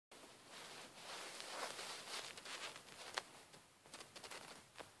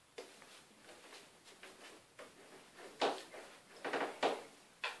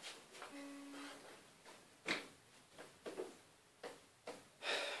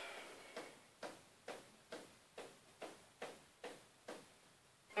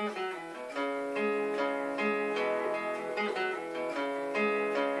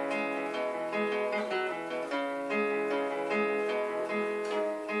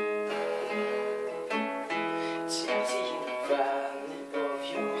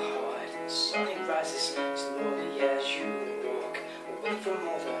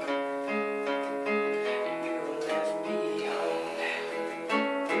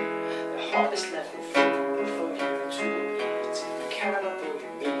heart is left with food for you to eat. You cannot go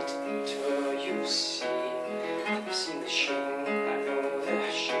meet till you see. You've seen the shame, I know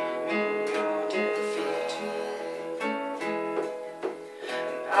the shame in your defeat.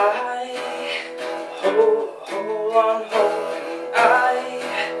 And I hold on hoping I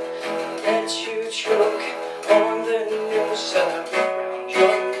let you choke on the noose around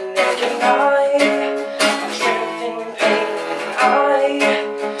your neck. And I'm strength in pain, and I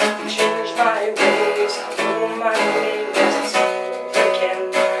change my ways. I know my weakness again.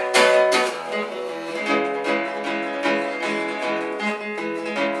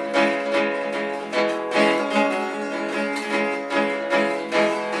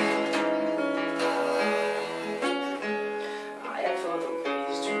 I am full of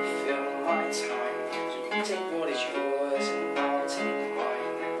ways to fill my time, so you take what is yours and I'll take mine.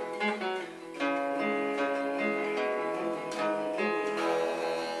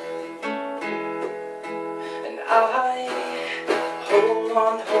 And I hold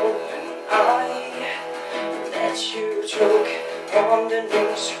on hoping I let you choke on the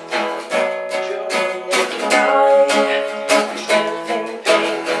noose around your neck. And I'm strength in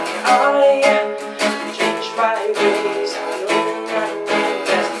pain, and I change my ways. I know my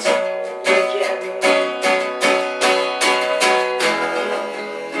weakness again.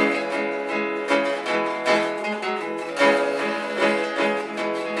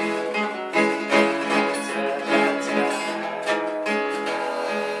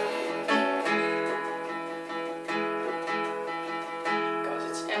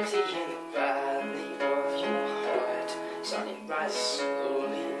 Empty in the valley of your heart, sunny rises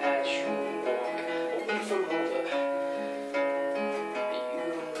slowly as you walk away from all the you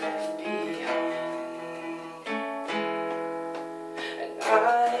left behind. And I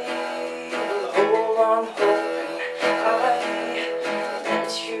will hold on hoping I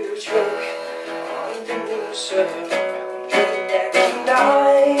let you choke on the noose.